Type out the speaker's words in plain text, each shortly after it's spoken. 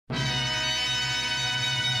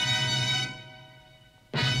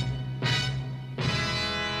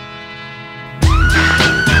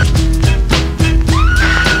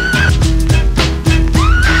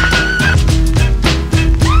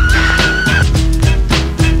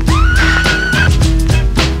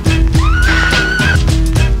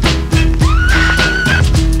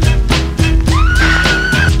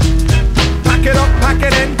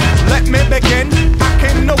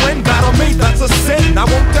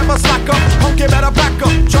a slacker. Punk, you better back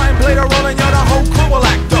up. Try and play the role and you're the whole crew will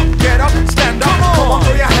act up. Get up, stand up, come on,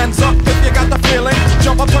 throw your hands up if you got the feeling.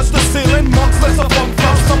 Jump up, touch the ceiling, monks, let's a funk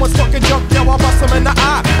flow. Someone's talking junk, yo, I'll bust them in the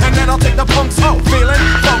eye, and then I'll take the punks out. Feeling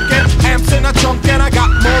funkin', amps in a trunk, and I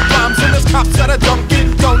got more rhymes than this cops at a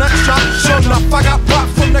Dunkin' Donut shop. Sure enough, I got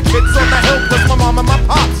props from the kids on the hill, plus my mom and my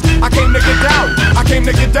pops. I came to get down, I came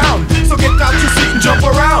to get down. So get out your seat and jump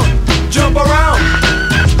around, jump around,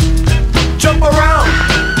 jump around,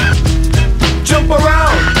 jump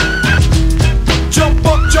around,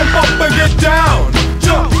 jump up and get down.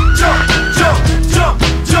 Jump, jump, jump, jump,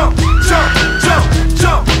 jump, jump, jump,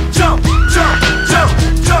 jump, jump, jump, jump,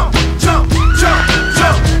 jump, jump, jump,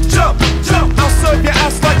 jump, jump, jump. I'll serve your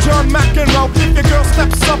ass like John McEnroe. If your girl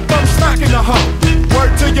steps up, I'm smacking the hoe.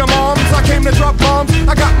 Word to your moms, I came to drop bombs.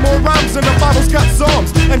 I got more rhymes than the Bible's got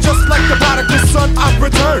psalms. And just like the prodigal son, I've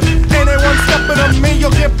returned. Anyone stepping on me,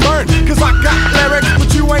 you'll get burned. Cause I got lyrics, but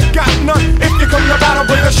you ain't got none. If you come to battle,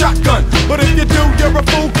 bring a shotgun. But if you do, you're a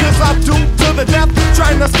fool, cause I do to the death.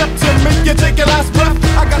 Trying to step to me, you take your last breath.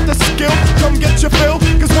 I got the skill, come get your fill.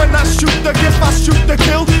 Cause when I shoot the gift, I shoot the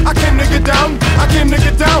kill. I came to get down, I came to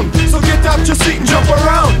get down. So get out your seat and jump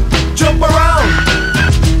around, jump around.